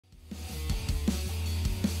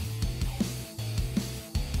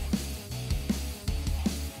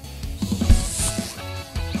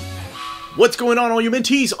What's going on, all you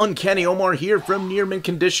Minties? Uncanny Omar here from Near Mint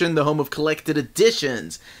Condition, the home of collected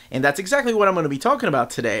editions. And that's exactly what I'm going to be talking about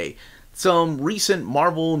today. Some recent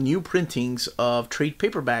Marvel new printings of trade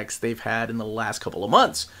paperbacks they've had in the last couple of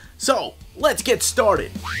months. So, let's get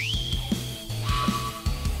started.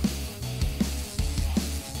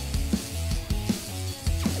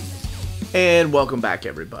 And welcome back,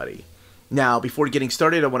 everybody. Now, before getting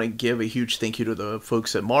started, I want to give a huge thank you to the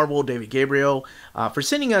folks at Marvel, David Gabriel, for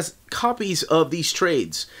sending us copies of these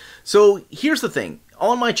trades. So, here's the thing.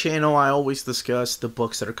 On my channel, I always discuss the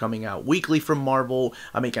books that are coming out weekly from Marvel.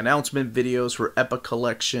 I make announcement videos for Epic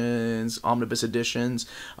Collections, Omnibus Editions,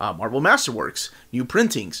 Marvel Masterworks, new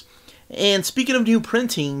printings. And speaking of new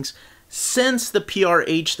printings, since the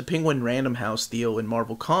PRH, the Penguin Random House deal in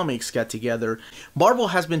Marvel Comics got together, Marvel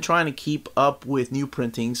has been trying to keep up with new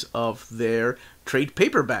printings of their trade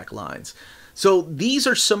paperback lines. So these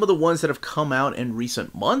are some of the ones that have come out in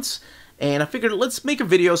recent months, and I figured let's make a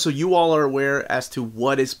video so you all are aware as to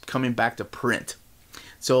what is coming back to print.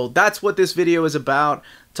 So that's what this video is about,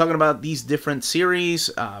 talking about these different series,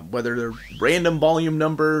 whether they're random volume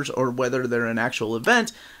numbers or whether they're an actual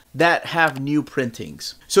event that have new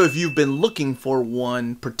printings. So if you've been looking for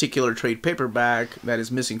one particular trade paperback that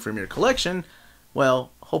is missing from your collection,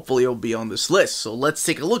 well, hopefully it'll be on this list. So let's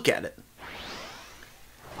take a look at it.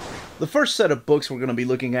 The first set of books we're going to be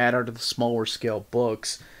looking at are the smaller scale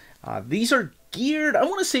books. These are geared, I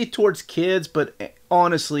want to say, towards kids, but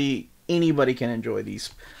honestly, anybody can enjoy these.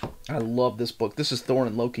 I love this book. This is Thor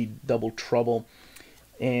and Loki Double Trouble,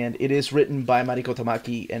 and it is written by Mariko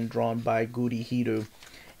Tamaki and drawn by Guri Hiru.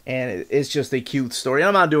 And it's just a cute story.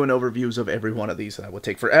 I'm not doing overviews of every one of these. That would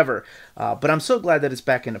take forever. But I'm so glad that it's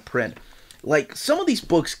back into print. Like, some of these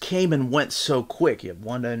books came and went so quick. You have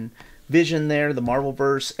Wanda and Vision there, the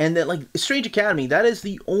Marvelverse. And then, like, Strange Academy. That is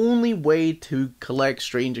the only way to collect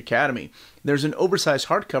Strange Academy. There's an oversized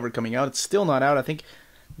hardcover coming out. It's still not out. I think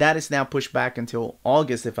that is now pushed back until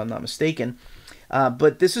August, if I'm not mistaken.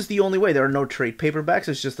 But this is the only way. There are no trade paperbacks.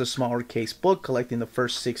 It's just a smaller case book collecting the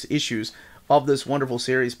first 6 issues of this wonderful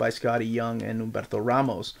series by Scotty Young and Humberto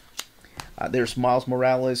Ramos. There's Miles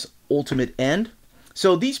Morales' Ultimate End.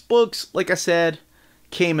 So these books, like I said,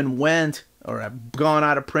 came and went or have gone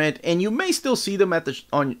out of print, and you may still see them at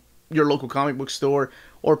on your local comic book store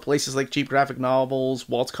or places like Cheap Graphic Novels,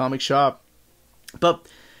 Walt's Comic Shop, but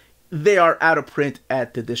they are out of print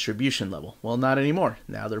at the distribution level. Well, not anymore.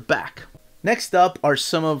 Now they're back. Next up are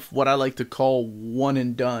some of what I like to call one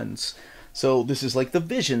and dones. So this is like the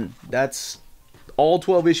Vision. That's all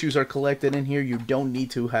 12 issues are collected in here. You don't need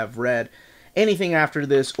to have read anything after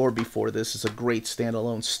this or before this. It's a great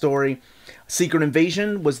standalone story. Secret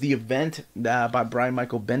Invasion was the event by Brian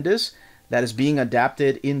Michael Bendis that is being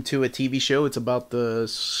adapted into a TV show. It's about the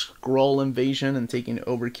Skrull invasion and taking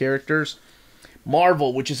over characters.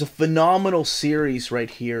 Marvel, which is a phenomenal series right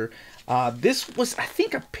here. This was, I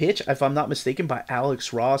think, a pitch, if I'm not mistaken, by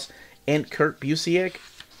Alex Ross and Kurt Busiek.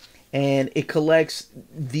 And it collects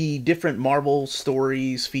the different Marvel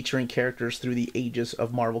stories featuring characters through the ages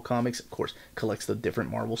of Marvel Comics. Of course, collects the different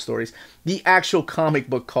Marvel stories. The actual comic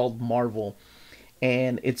book called Marvel.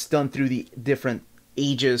 And it's done through the different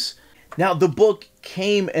ages. Now, the book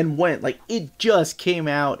came and went. Like, it just came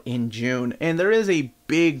out in June. And there is a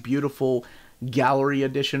big, beautiful gallery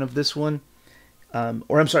edition of this one.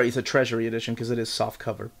 Or, I'm sorry, it's a treasury edition because it is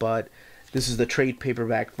softcover. But this is the trade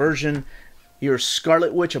paperback version. Here's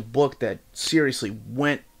Scarlet Witch, a book that seriously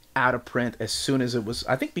went out of print as soon as it was,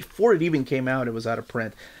 I think before it even came out, it was out of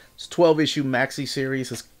print. It's a 12-issue maxi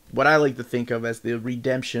series. It's what I like to think of as the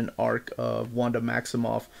redemption arc of Wanda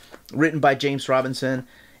Maximoff, written by James Robinson,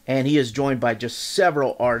 and he is joined by just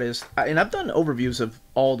several artists. And I've done overviews of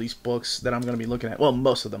all these books that I'm going to be looking at. Well,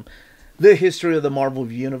 most of them. The History of the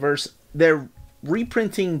Marvel Universe. They're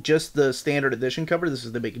reprinting just the standard edition cover. This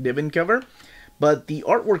is the McNiven cover. But the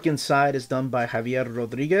artwork inside is done by Javier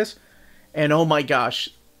Rodriguez. And oh my gosh,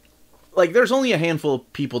 like, there's only a handful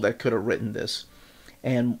of people that could have written this.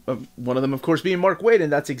 And one of them, of course, being Mark Waid.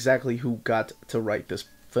 And that's exactly who got to write this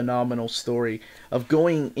phenomenal story of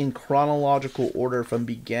going in chronological order from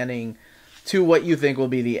beginning to what you think will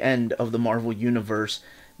be the end of the Marvel Universe.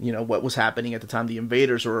 You know, what was happening at the time the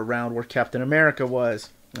Invaders were around, where Captain America was.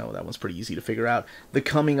 Oh, that one's pretty easy to figure out. The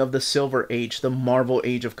coming of the Silver Age, the Marvel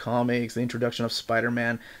Age of Comics, the introduction of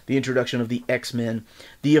Spider-Man, the introduction of the X-Men,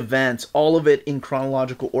 the events, all of it in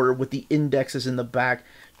chronological order with the indexes in the back,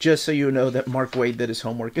 just so you know that Mark Waid did his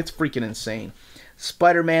homework. It's freaking insane.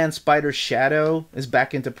 Spider-Man, Spider Shadow is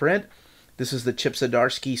back into print. This is the Chip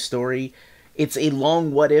Zdarsky story. It's a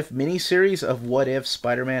long what-if miniseries of what if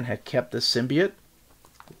Spider-Man had kept the symbiote.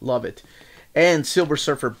 Love it. and Silver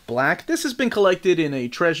Surfer Black. This has been collected in a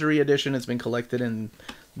Treasury edition. It's been collected in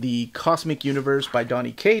the Cosmic Universe by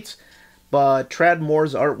Donny Cates. But Tradd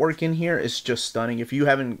Moore's artwork in here is just stunning. If you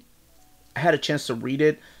haven't had a chance to read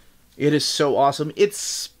it, it is so awesome. It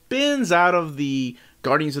spins out of the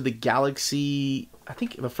Guardians of the Galaxy, I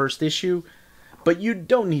think the first issue. But you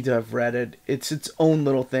don't need to have read it. It's its own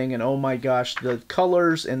little thing. And oh my gosh, the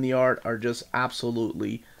colors and the art are just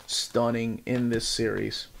absolutely stunning in this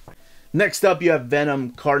series. Next up, you have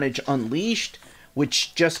Venom Carnage Unleashed,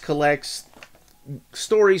 which just collects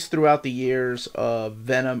stories throughout the years of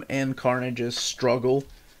Venom and Carnage's struggle.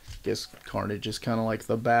 I guess Carnage is kind of like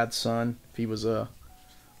the bad son. If he was a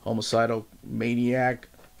homicidal maniac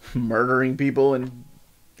murdering people and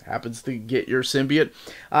happens to get your symbiote.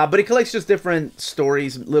 But it collects just different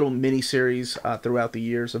stories, little mini-series throughout the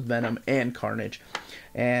years of Venom and Carnage.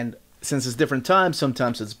 And since it's different times,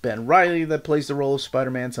 sometimes it's Ben Reilly that plays the role of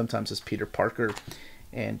Spider-Man, sometimes it's Peter Parker,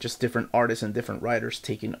 and just different artists and different writers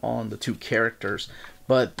taking on the two characters.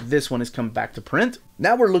 But this one has come back to print.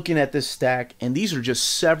 Now we're looking at this stack, and these are just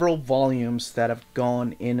several volumes that have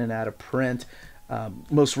gone in and out of print.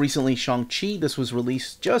 Most recently, Shang-Chi. This was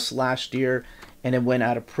released just last year, and it went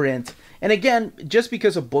out of print. And again, just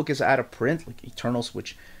because a book is out of print, like Eternals,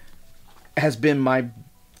 which has been my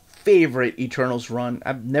favorite Eternals run.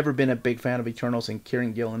 I've never been a big fan of Eternals, and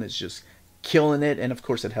Kieran Gillen is just killing it. And of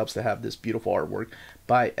course, it helps to have this beautiful artwork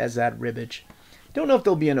by Azad Ribic. Don't know if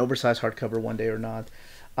there'll be an oversized hardcover one day or not.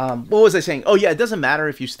 What was I saying? Oh yeah, it doesn't matter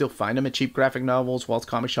if you still find them at cheap graphic novels, Walt's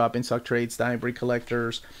Comic Shop, In-Stock Trades, Dying Breed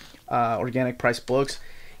Collectors, organic price books.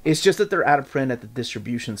 It's just that they're out of print at the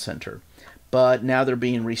distribution center. But now they're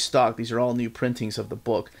being restocked. These are all new printings of the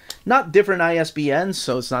book. Not different ISBNs,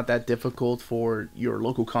 so it's not that difficult for your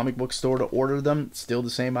local comic book store to order them. It's still the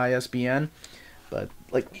same ISBN. But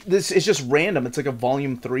like this is just random. It's like a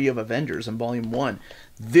volume 3 of Avengers and volume 1.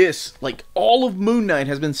 This, like all of Moon Knight,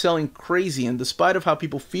 has been selling crazy, and despite of how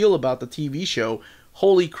people feel about the TV show,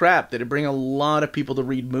 holy crap, did it bring a lot of people to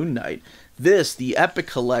read Moon Knight. This, the Epic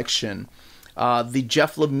Collection, the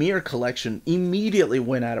Jeff Lemire Collection, immediately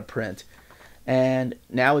went out of print. And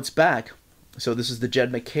now it's back. So this is the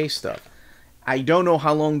Jed MacKay stuff. I don't know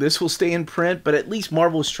how long this will stay in print, but at least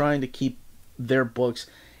Marvel is trying to keep their books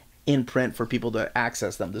in print for people to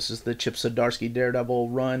access them. This is the Chip Zdarsky Daredevil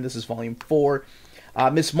run. This is volume 4.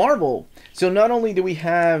 Miss Marvel. So not only do we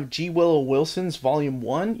have G. Willow Wilson's volume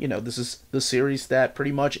 1, you know, this is the series that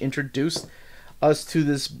pretty much introduced us to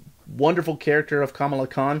this wonderful character of Kamala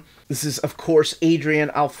Khan. This is, of course, Adrian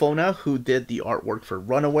Alfona, who did the artwork for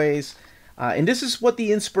Runaways. And this is what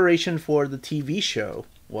the inspiration for the TV show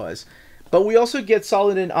was. But we also get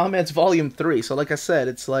Saladin Ahmed's volume 3. So like I said,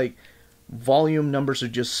 it's like volume numbers are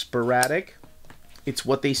just sporadic. It's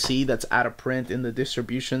what they see that's out of print in the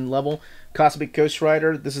distribution level. Cosmic Ghost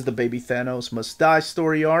Rider. This is the Baby Thanos Must Die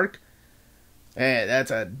story arc. Man, that's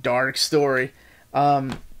a dark story.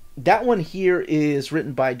 That one here is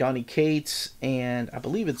written by Donny Cates, and I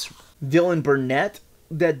believe it's Dylan Burnett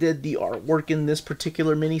that did the artwork in this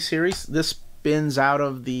particular miniseries. This spins out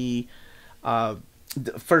of the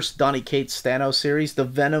first Donny Cates Thanos series. The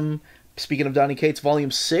Venom, speaking of Donny Cates,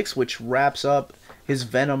 volume 6, which wraps up his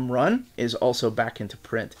Venom run, is also back into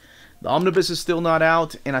print. The omnibus is still not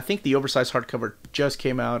out, and I think the oversized hardcover just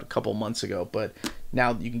came out a couple months ago, but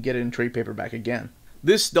now you can get it in trade paperback again.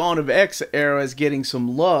 This Dawn of X era is getting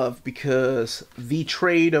some love because the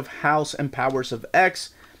trade of House and Powers of X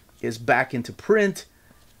is back into print.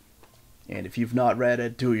 And if you've not read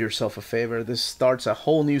it, do yourself a favor. This starts a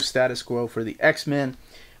whole new status quo for the X-Men,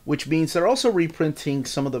 which means they're also reprinting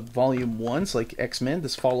some of the volume 1s, like X-Men.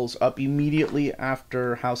 This follows up immediately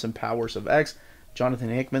after House and Powers of X, Jonathan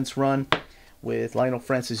Hickman's run, with Lionel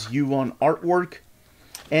Francis Yu on artwork.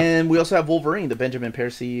 And we also have Wolverine, the Benjamin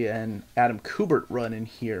Percy and Adam Kubert run in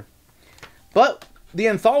here. But the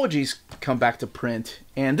anthologies come back to print,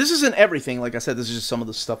 and this isn't everything. Like I said, this is just some of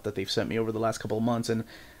the stuff that they've sent me over the last couple of months, and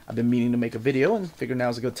I've been meaning to make a video and figured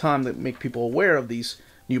now's a good time to make people aware of these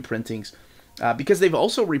new printings. Because they've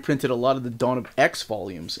also reprinted a lot of the Dawn of X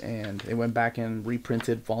volumes, and they went back and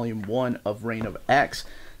reprinted volume 1 of Reign of X.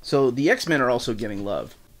 So the X-Men are also getting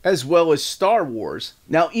love, as well as Star Wars.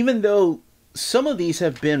 Now, even though some of these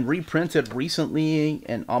have been reprinted recently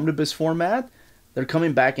in omnibus format, they're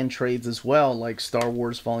coming back in trades as well, like Star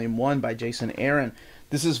Wars Volume 1 by Jason Aaron.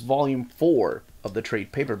 This is Volume 4 of the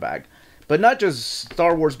trade paperback. But not just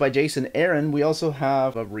Star Wars by Jason Aaron, we also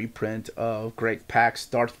have a reprint of Greg Pak's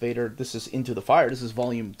Darth Vader. This is Into the Fire. This is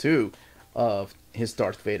Volume 2 of his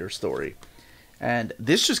Darth Vader story. And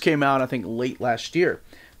this just came out, I think, late last year.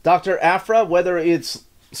 Dr. Aphra, whether it's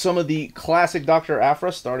some of the classic Dr.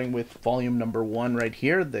 Aphra, starting with volume number 1 right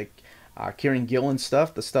here, the Kieran Gillen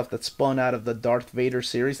stuff, the stuff that spun out of the Darth Vader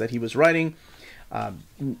series that he was writing.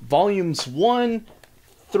 Volumes 2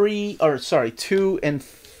 and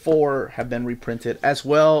 4 have been reprinted, as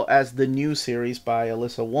well as the new series by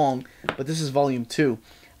Alyssa Wong, but this is volume 2.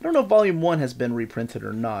 I don't know if volume 1 has been reprinted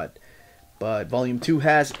or not, but volume 2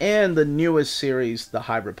 has, and the newest series, The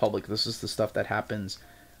High Republic. This is the stuff that happens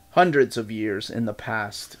hundreds of years in the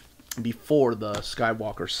past, before the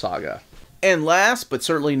Skywalker saga. And last, but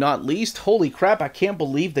certainly not least, holy crap, I can't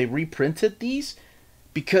believe they reprinted these,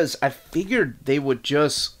 because I figured they would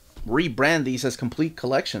just rebrand these as complete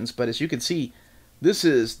collections, but as you can see, this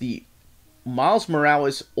is the Miles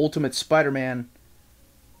Morales Ultimate Spider-Man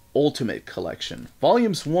Ultimate Collection.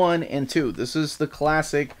 Volumes 1 and 2. This is the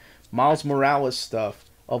classic Miles Morales stuff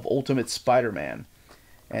of Ultimate Spider-Man.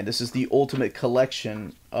 And this is the Ultimate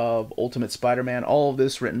Collection of Ultimate Spider-Man. All of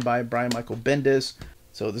this written by Brian Michael Bendis.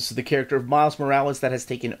 So this is the character of Miles Morales that has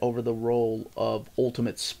taken over the role of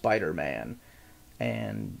Ultimate Spider-Man.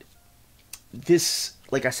 And this,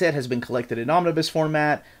 like I said, has been collected in omnibus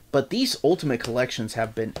format, but these Ultimate Collections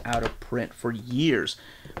have been out of print for years,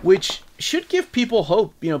 which should give people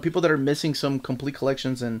hope, you know, people that are missing some complete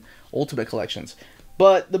collections and Ultimate Collections.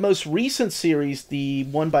 But the most recent series, the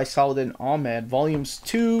one by Saladin Ahmed, volumes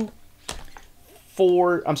 3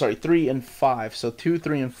 and 5. So 2,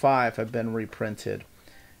 3, and 5 have been reprinted.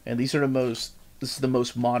 And these are this is the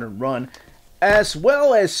most modern run. As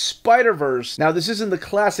well as Spider-Verse. Now, this isn't the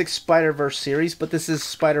classic Spider-Verse series, but this is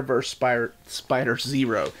Spider-Verse Spider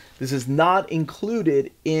Zero. This is not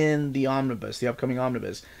included in the omnibus, the upcoming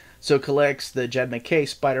omnibus. So it collects the Jed MacKay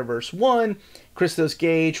Spider-Verse 1, Christos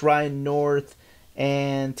Gage, Ryan North,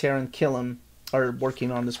 and Taran Killam are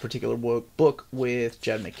working on this particular book with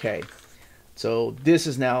Jed MacKay. So this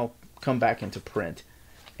has now come back into print.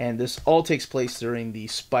 And this all takes place during the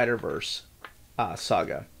Spider-Verse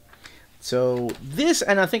saga. So this,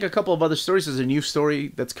 and I think a couple of other stories, there's a new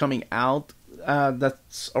story that's coming out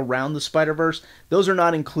that's around the Spider-Verse. Those are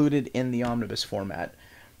not included in the omnibus format.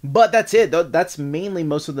 But that's it. That's mainly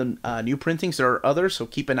most of the new printings. There are others, so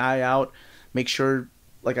keep an eye out. Make sure,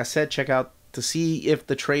 like I said, check out to see if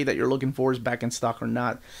the trade that you're looking for is back in stock or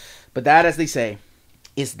not. But that, as they say,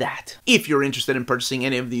 is that. If you're interested in purchasing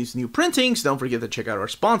any of these new printings, don't forget to check out our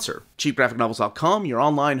sponsor, cheapgraphicnovels.com, your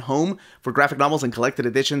online home for graphic novels and collected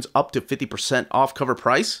editions up to 50% off cover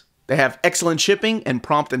price. They have excellent shipping and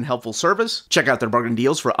prompt and helpful service. Check out their bargain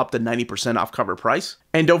deals for up to 90% off cover price.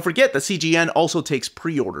 And don't forget that CGN also takes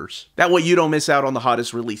pre-orders. That way you don't miss out on the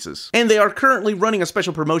hottest releases. And they are currently running a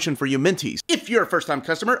special promotion for you Minties. If you're a first-time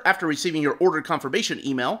customer, after receiving your order confirmation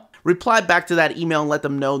email, reply back to that email and let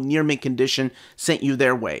them know Near Mint Condition sent you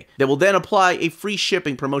their way. They will then apply a free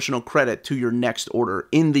shipping promotional credit to your next order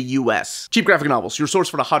in the US. Cheap Graphic Novels, your source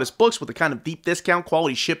for the hottest books with the kind of deep discount,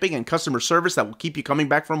 quality shipping, and customer service that will keep you coming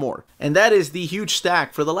back for more. And that is the huge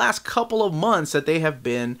stack for the last couple of months that they have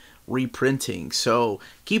been reprinting. So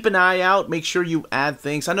keep an eye out, make sure you add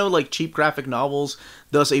things. I know like Cheap Graphic Novels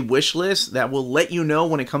does a wish list that will let you know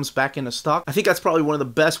when it comes back into stock. I think that's probably one of the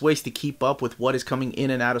best ways to keep up with what is coming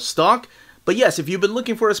in and out of stock. But yes, if you've been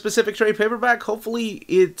looking for a specific trade paperback, hopefully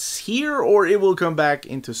it's here or it will come back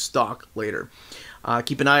into stock later.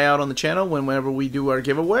 Keep an eye out on the channel whenever we do our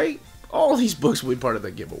giveaway. All these books will be part of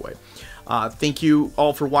the giveaway. Thank you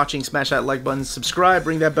all for watching. Smash that like button, subscribe,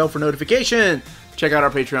 ring that bell for notification. Check out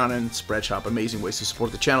our Patreon and Spread Shop. Amazing ways to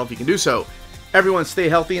support the channel if you can do so. Everyone stay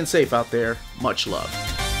healthy and safe out there. Much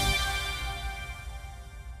love.